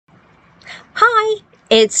Hi,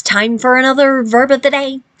 it's time for another verb of the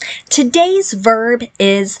day. Today's verb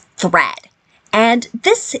is thread. And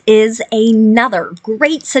this is another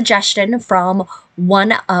great suggestion from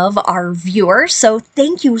one of our viewers. So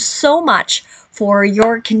thank you so much for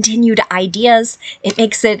your continued ideas. It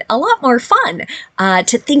makes it a lot more fun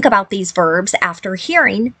to think about these verbs after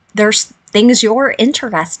hearing there's things you're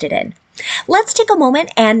interested in. Let's take a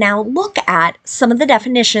moment and now look at some of the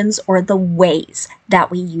definitions or the ways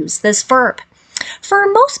that we use this verb. For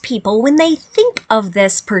most people, when they think of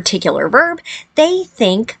this particular verb, they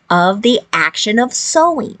think of the action of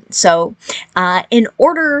sewing. So in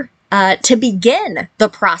order to begin the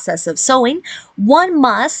process of sewing, one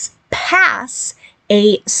must pass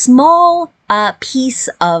a small piece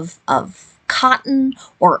of cotton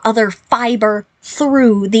or other fiber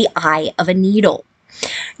through the eye of a needle.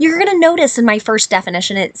 You're going to notice in my first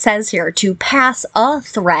definition, it says here to pass a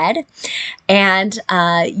thread, and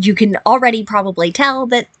you can already probably tell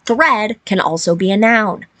that thread can also be a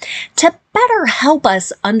noun. To better help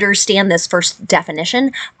us understand this first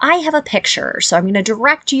definition, I have a picture. So I'm going to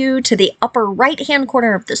direct you to the upper right-hand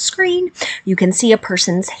corner of the screen. You can see a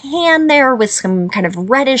person's hand there with some kind of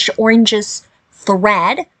reddish orangish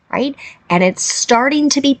thread, right? And it's starting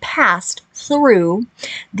to be passed through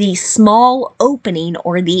the small opening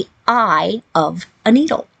or the eye of a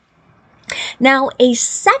needle. Now, a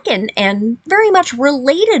second and very much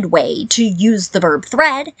related way to use the verb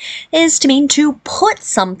thread is to mean to put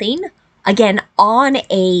something, again, on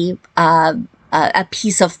a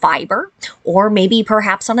piece of fiber, or maybe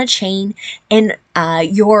perhaps on a chain, and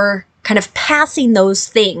you're kind of passing those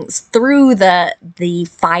things through the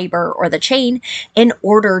fiber or the chain in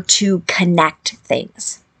order to connect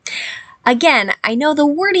things. Again, I know the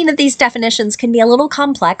wording of these definitions can be a little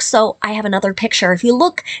complex, so I have another picture. If you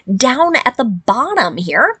look down at the bottom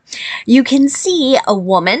here, you can see a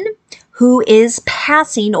woman who is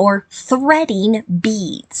passing or threading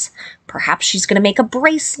beads. Perhaps she's going to make a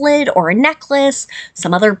bracelet or a necklace,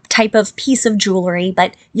 some other type of piece of jewelry,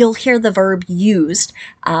 but you'll hear the verb used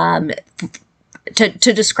to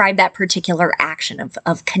describe that particular action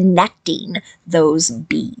of connecting those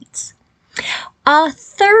beads. A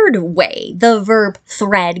third way the verb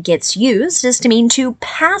thread gets used is to mean to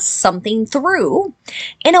pass something through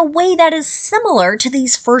in a way that is similar to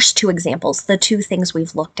these first two examples, the two things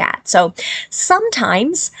we've looked at. So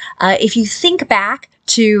sometimes if you think back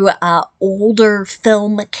to older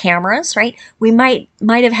film cameras, right, we might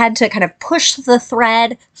have had to kind of push the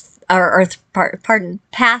thread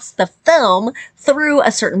pass the film through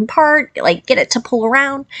a certain part, like get it to pull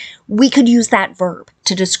around. We could use that verb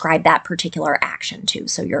to describe that particular action too.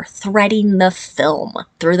 So you're threading the film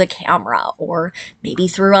through the camera or maybe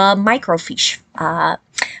through a microfiche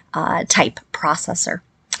type processor.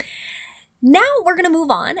 Now we're going to move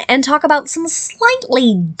on and talk about some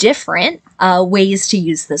slightly different ways to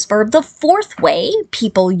use this verb. The fourth way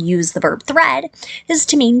people use the verb thread is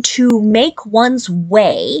to mean to make one's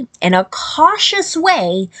way in a cautious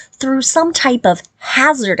way through some type of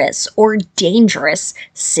hazardous or dangerous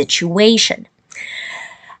situation.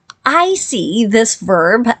 I see this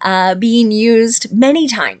verb being used many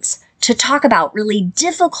times to talk about really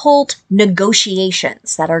difficult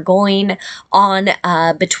negotiations that are going on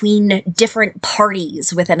between different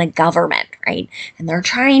parties within a government, right? And they're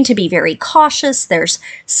trying to be very cautious. There's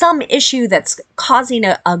some issue that's causing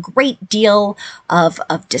a great deal of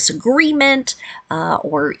disagreement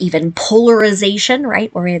or even polarization,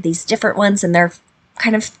 right? Where we have these different ones and they're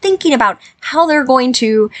kind of thinking about how they're going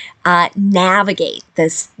to navigate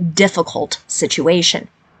this difficult situation.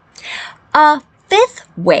 Fifth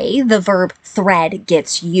way the verb thread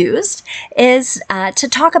gets used is to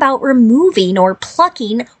talk about removing or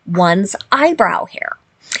plucking one's eyebrow hair.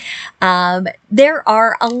 There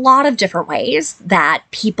are a lot of different ways that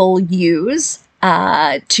people use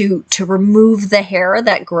to remove the hair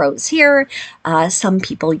that grows here. Some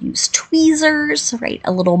people use tweezers, right?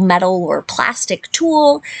 A little metal or plastic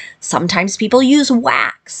tool. Sometimes people use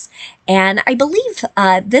wax. And I believe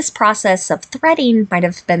this process of threading might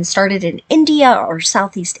have been started in India or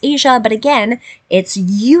Southeast Asia, but again, it's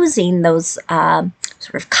using those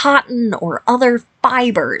sort of cotton or other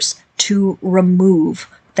fibers to remove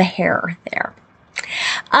the hair there.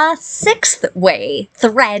 A sixth way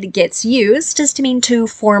thread gets used is to mean to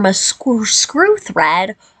form a screw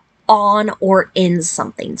thread on or in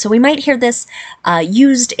something. So we might hear this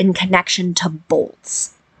used in connection to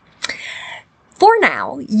bolts. For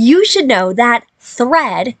now, you should know that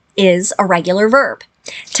thread is a regular verb.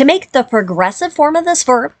 To make the progressive form of this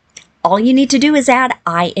verb, all you need to do is add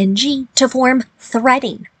ing to form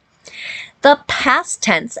threading. The past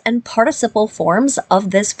tense and participle forms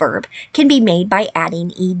of this verb can be made by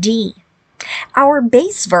adding ed. Our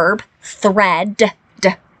base verb, thread,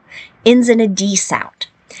 ends in a D sound.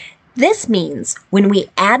 This means when we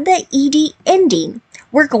add the ed ending,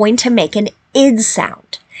 we're going to make an id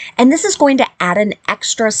sound. And this is going to add an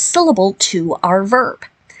extra syllable to our verb.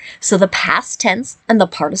 So the past tense and the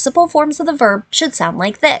participle forms of the verb should sound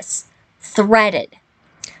like this. Threaded,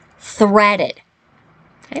 threaded.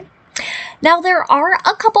 Okay. Now there are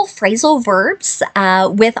a couple phrasal verbs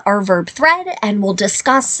with our verb thread, and we'll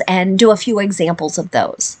discuss and do a few examples of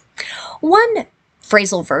those. One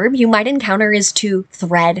phrasal verb you might encounter is to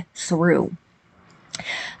thread through.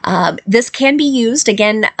 This can be used,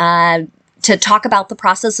 again, to talk about the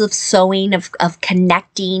process of sewing, of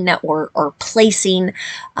connecting or placing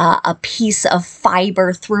a piece of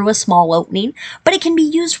fiber through a small opening, but it can be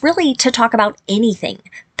used really to talk about anything,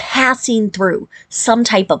 passing through some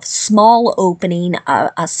type of small opening,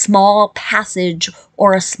 a small passage,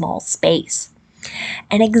 or a small space.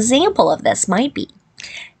 An example of this might be,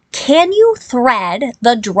 can you thread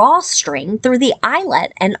the drawstring through the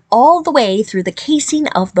eyelet and all the way through the casing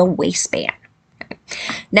of the waistband?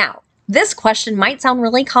 Now, this question might sound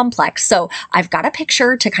really complex, so I've got a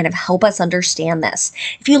picture to kind of help us understand this.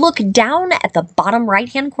 If you look down at the bottom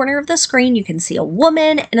right-hand corner of the screen, you can see a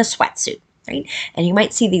woman in a sweatsuit, right? And you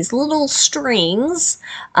might see these little strings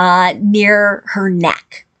near her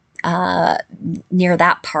neck, near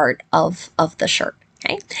that part of the shirt,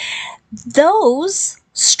 okay? Those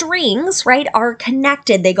strings, right, are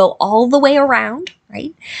connected. They go all the way around,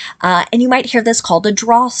 right? And you might hear this called a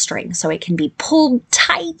drawstring. So it can be pulled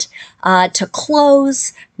tight to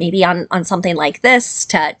close, maybe on something like this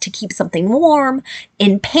to keep something warm.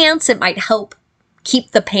 In pants, it might help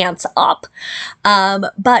keep the pants up.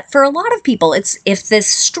 But for a lot of people, if this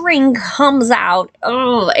string comes out,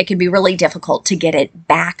 it can be really difficult to get it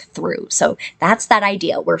back through. So that's that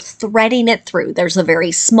idea. We're threading it through. There's a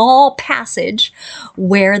very small passage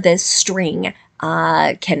where this string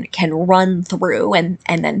can run through and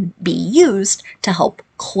then be used to help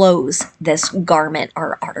close this garment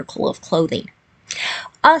or article of clothing.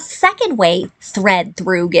 A second way thread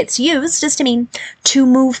through gets used is to mean to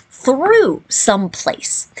move through some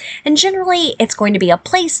place. And generally, it's going to be a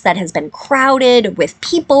place that has been crowded with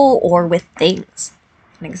people or with things.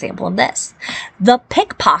 An example of this. The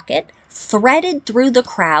pickpocket threaded through the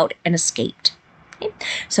crowd and escaped. Okay.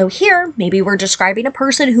 So here, maybe we're describing a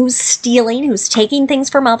person who's stealing, who's taking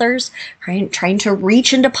things from others, trying to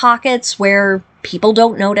reach into pockets where people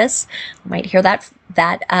don't notice. You might hear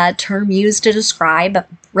that term used to describe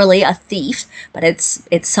really a thief, but it's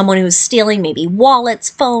someone who's stealing maybe wallets,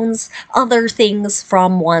 phones, other things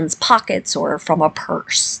from one's pockets or from a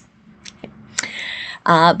purse. Okay.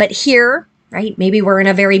 But here, right, maybe we're in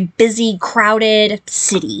a very busy, crowded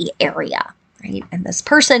city area. Right? And this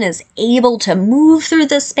person is able to move through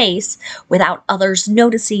this space without others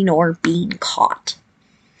noticing or being caught.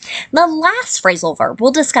 The last phrasal verb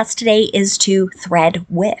we'll discuss today is to thread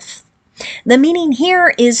with. The meaning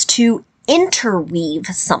here is to interweave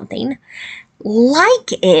something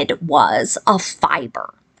like it was a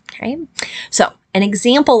fiber. Okay? So an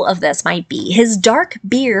example of this might be, his dark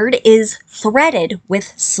beard is threaded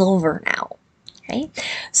with silver now. Okay.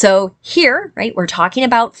 So here, right, we're talking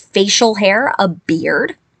about facial hair, a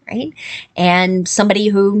beard, right? And somebody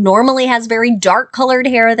who normally has very dark colored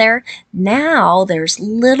hair there, now there's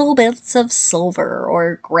little bits of silver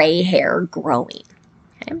or gray hair growing.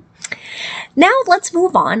 Okay. Now let's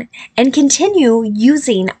move on and continue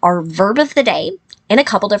using our verb of the day in a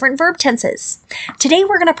couple different verb tenses. Today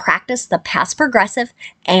we're going to practice the past progressive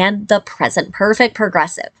and the present perfect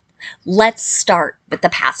progressive. Let's start with the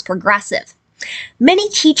past progressive. Many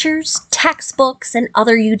teachers, textbooks, and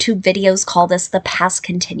other YouTube videos call this the past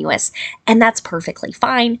continuous, and that's perfectly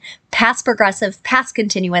fine. Past progressive, past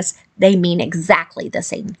continuous, they mean exactly the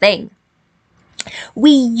same thing.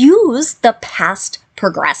 We use the past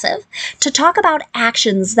progressive to talk about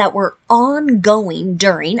actions that were ongoing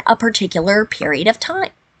during a particular period of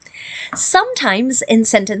time. Sometimes in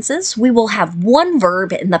sentences, we will have one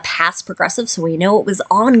verb in the past progressive, so we know it was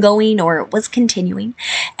ongoing or it was continuing,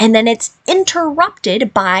 and then it's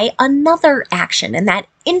interrupted by another action, and that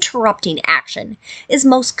interrupting action is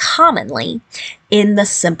most commonly in the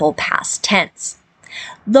simple past tense.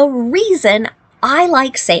 The reason I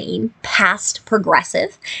like saying past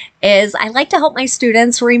progressive is I like to help my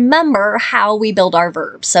students remember how we build our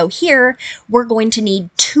verbs. So here we're going to need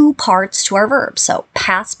two parts to our verb. So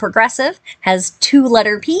past progressive has two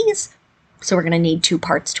letter P's, so we're going to need two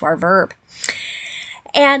parts to our verb.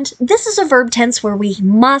 And this is a verb tense where we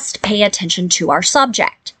must pay attention to our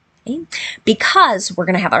subject. Okay? Because we're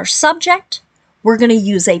going to have our subject, we're going to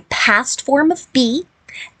use a past form of be,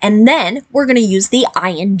 and then we're going to use the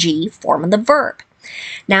ing form of the verb.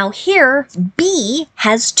 Now here, be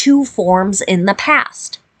has two forms in the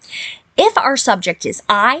past. If our subject is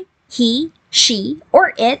I, he, she,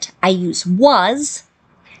 or it, I use was,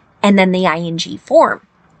 and then the ing form.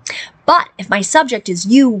 But if my subject is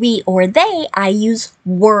you, we, or they, I use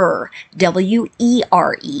were,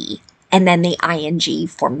 W-E-R-E, and then the ing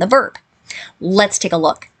form the verb. Let's take a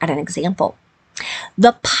look at an example.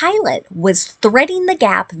 The pilot was threading the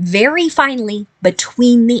gap very finely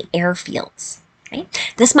between the airfields. Okay?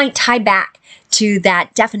 This might tie back to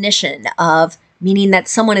that definition of meaning that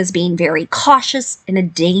someone is being very cautious in a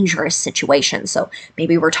dangerous situation. So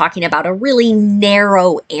maybe we're talking about a really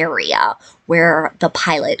narrow area where the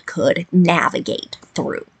pilot could navigate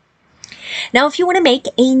through. Now, if you want to make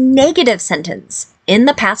a negative sentence in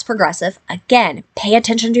the past progressive, again, pay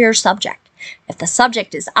attention to your subject. If the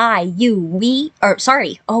subject is I, you, we, or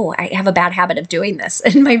sorry, I have a bad habit of doing this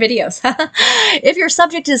in my videos. If your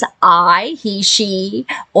subject is I, he, she,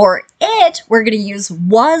 or it, we're going to use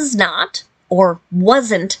was not or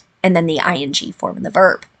wasn't, and then the ing form of the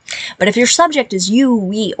verb. But if your subject is you,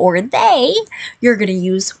 we, or they, you're going to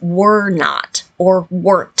use were not or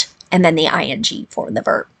weren't, and then the ing form of the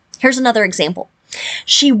verb. Here's another example.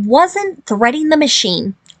 She wasn't threading the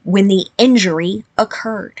machine when the injury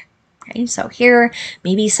occurred. Okay, so here,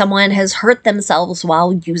 maybe someone has hurt themselves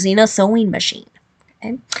while using a sewing machine.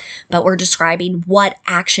 Okay? But we're describing what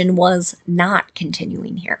action was not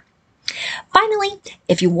continuing here. Finally,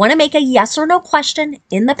 if you want to make a yes or no question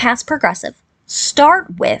in the past progressive,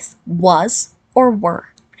 start with was or were.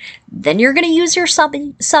 Then you're going to use your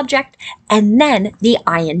subject and then the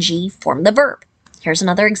ing form the verb. Here's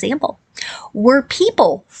another example. Were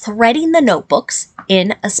people threading the notebooks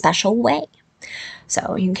in a special way?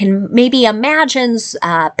 So you can maybe imagine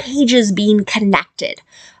pages being connected.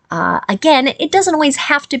 Again, it doesn't always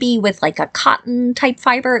have to be with like a cotton type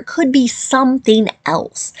fiber. It could be something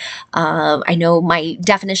else. I know my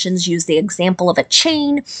definitions use the example of a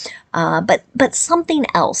chain, but something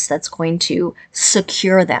else that's going to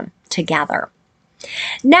secure them together.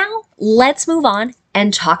 Now let's move on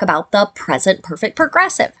and talk about the present perfect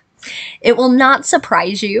progressive. It will not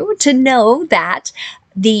surprise you to know that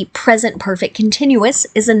the present perfect continuous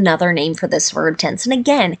is another name for this verb tense. And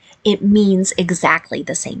again, it means exactly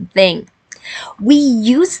the same thing. We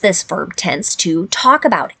use this verb tense to talk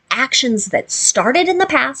about actions that started in the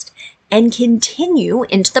past and continue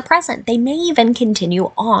into the present. They may even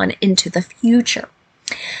continue on into the future.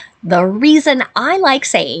 The reason I like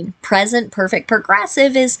saying present perfect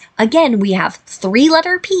progressive is, again, we have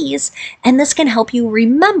 3-letter P's, and this can help you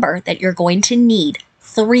remember that you're going to need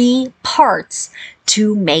 3 parts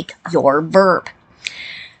to make your verb.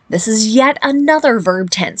 This is yet another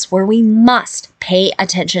verb tense where we must pay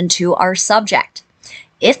attention to our subject.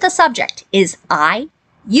 If the subject is I,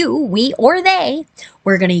 you, we, or they,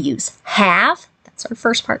 we're going to use have, that's our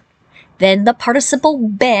first part, then the participle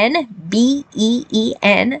been,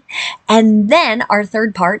 B-E-E-N, and then our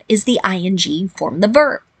third part is the ing form the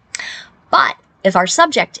verb. But if our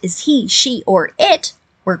subject is he, she, or it,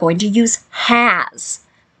 we're going to use has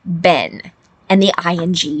been, and the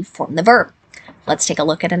ing form the verb. Let's take a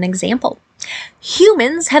look at an example.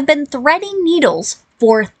 Humans have been threading needles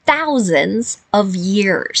for thousands of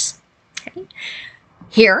years. Okay.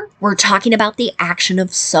 Here, we're talking about the action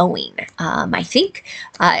of sewing. I think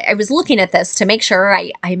I was looking at this to make sure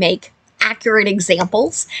I make accurate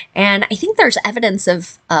examples, and I think there's evidence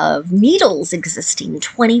of needles existing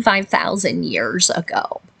 25,000 years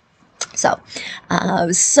ago. So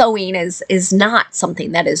sewing is not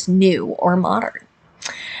something that is new or modern.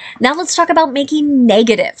 Now let's talk about making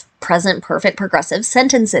negative present perfect progressive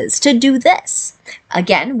sentences. To do this,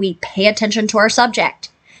 again, we pay attention to our subject.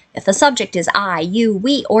 If the subject is I, you,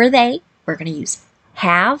 we, or they, we're going to use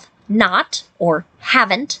have, not, or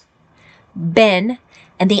haven't, been,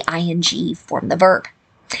 and the ing form the verb.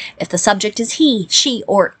 If the subject is he, she,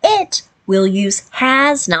 or it, we'll use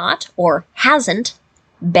has not or hasn't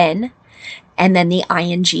been, and then the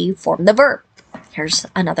ing form the verb. Here's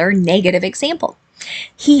another negative example.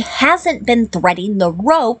 He hasn't been threading the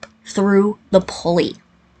rope through the pulley.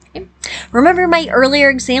 Okay. Remember my earlier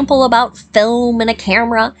example about film and a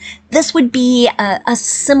camera? This would be a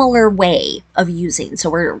similar way of using. So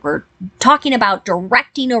we're talking about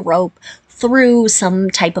directing a rope through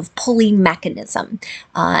some type of pulley mechanism,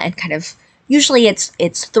 and kind of usually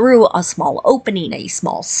it's through a small opening, a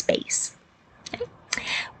small space. Okay.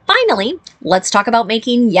 Finally, let's talk about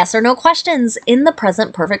making yes or no questions in the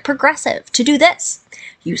present perfect progressive. To do this,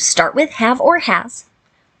 you start with have or has,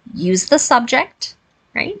 use the subject,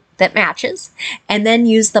 right, that matches, and then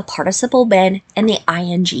use the participle been and the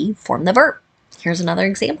ing form the verb. Here's another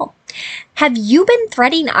example. Have you been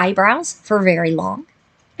threading eyebrows for very long?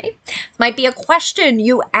 Okay. Might be a question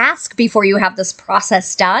you ask before you have this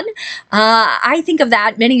process done. I think of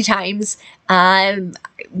that many times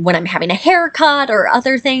when I'm having a haircut or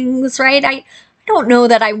other things, right? I don't know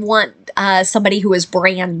that I want somebody who is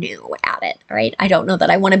brand new at it, right? I don't know that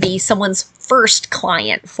I want to be someone's first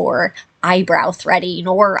client for eyebrow threading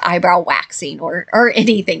or eyebrow waxing or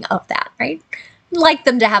anything of that, right? I'd like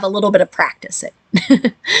them to have a little bit of practice it.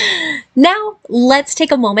 Now, let's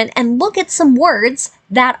take a moment and look at some words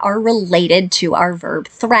that are related to our verb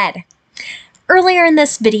thread. Earlier in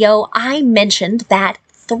this video, I mentioned that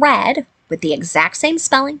thread, with the exact same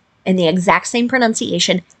spelling and the exact same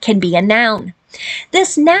pronunciation, can be a noun.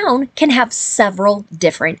 This noun can have several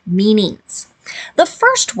different meanings. The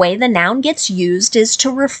first way the noun gets used is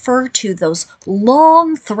to refer to those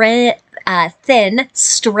long, thin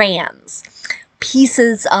strands,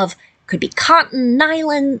 pieces of, could be cotton,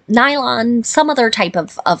 nylon, some other type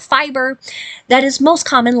of fiber that is most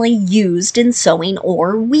commonly used in sewing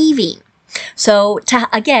or weaving. So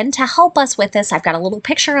to help us with this, I've got a little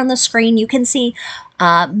picture on the screen. You can see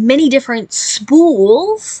many different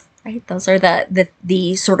spools, right? Those are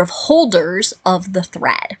the sort of holders of the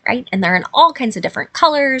thread, right? And they're in all kinds of different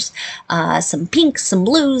colors, some pinks, some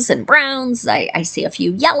blues and browns. I see a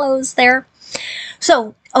few yellows there.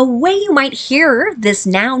 So a way you might hear this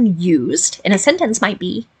noun used in a sentence might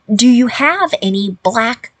be, do you have any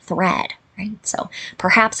black thread? Right? So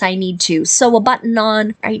perhaps I need to sew a button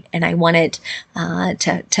on, right? And I want it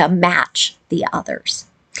to match the others.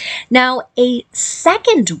 Now, a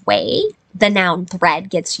second way the noun thread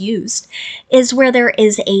gets used is where there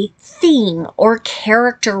is a theme or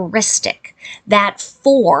characteristic that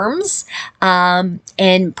forms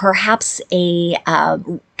in perhaps a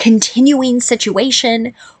continuing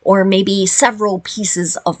situation or maybe several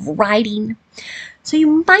pieces of writing. So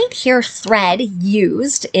you might hear thread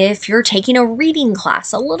used if you're taking a reading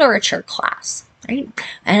class, a literature class, right?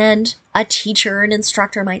 And a teacher, an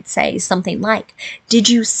instructor might say something like, did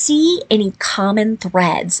you see any common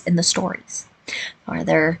threads in the stories? Are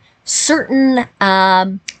there certain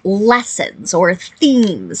lessons or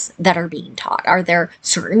themes that are being taught? Are there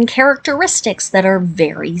certain characteristics that are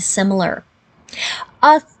very similar?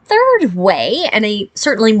 A third way, and a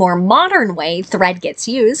certainly more modern way thread gets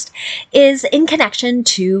used, is in connection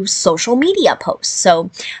to social media posts.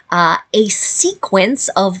 So a sequence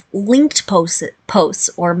of linked posts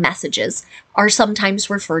or messages are sometimes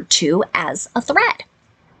referred to as a thread.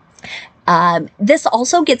 This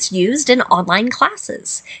also gets used in online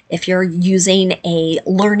classes. If you're using a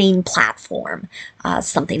learning platform,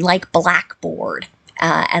 something like Blackboard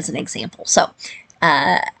as an example. So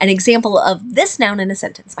an example of this noun in a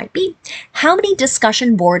sentence might be, how many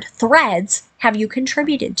discussion board threads have you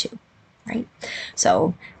contributed to, right?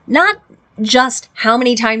 So not just how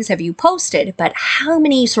many times have you posted, but how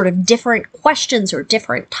many sort of different questions or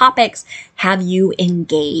different topics have you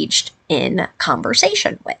engaged in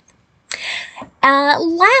conversation with?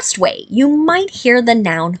 Last way you might hear the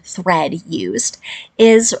noun thread used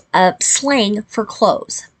is slang for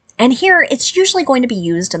clothes. And here it's usually going to be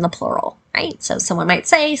used in the plural, right? So someone might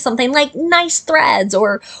say something like nice threads,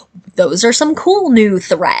 or those are some cool new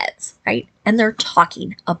threads, right? And they're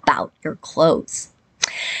talking about your clothes.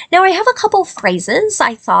 Now I have a couple phrases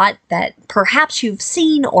I thought that perhaps you've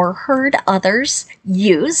seen or heard others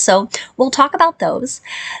use, so we'll talk about those.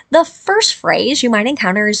 The first phrase you might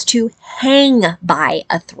encounter is to hang by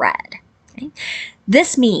a thread. Okay?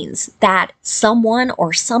 This means that someone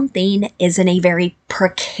or something is in a very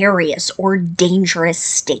precarious or dangerous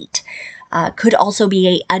state. Could also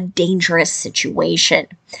be a dangerous situation.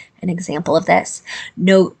 An example of this,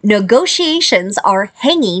 negotiations are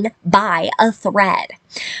hanging by a thread.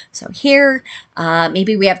 So here,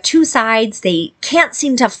 maybe we have two sides, they can't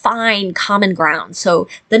seem to find common ground. So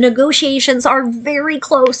the negotiations are very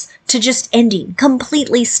close to just ending,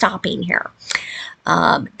 completely stopping here.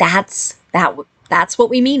 That's what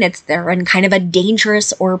we mean. They're in kind of a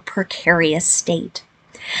dangerous or precarious state.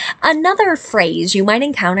 Another phrase you might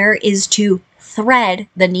encounter is to thread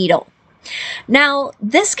the needle. Now,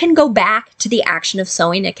 this can go back to the action of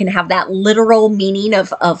sewing. It can have that literal meaning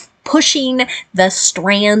of pushing the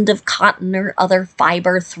strand of cotton or other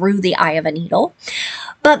fiber through the eye of a needle.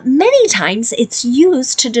 But many times it's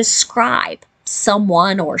used to describe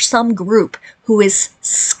someone or some group who is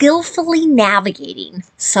skillfully navigating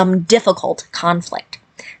some difficult conflict.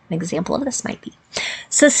 An example of this might be,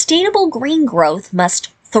 sustainable green growth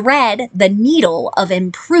must thread the needle of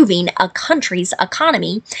improving a country's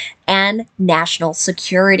economy and national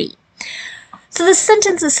security. So the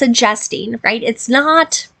sentence is suggesting, right, it's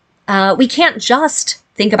not, we can't just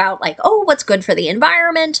think about like, oh, what's good for the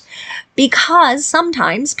environment, because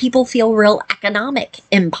sometimes people feel real economic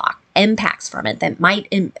impacts from it that might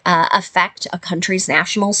affect a country's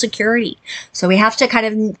national security. So we have to kind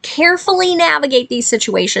of carefully navigate these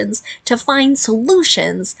situations to find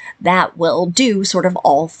solutions that will do sort of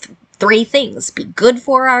all three things: be good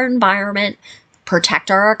for our environment,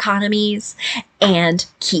 protect our economies, and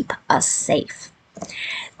keep us safe.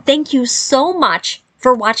 Thank you so much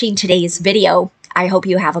for watching today's video. I hope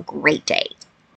you have a great day.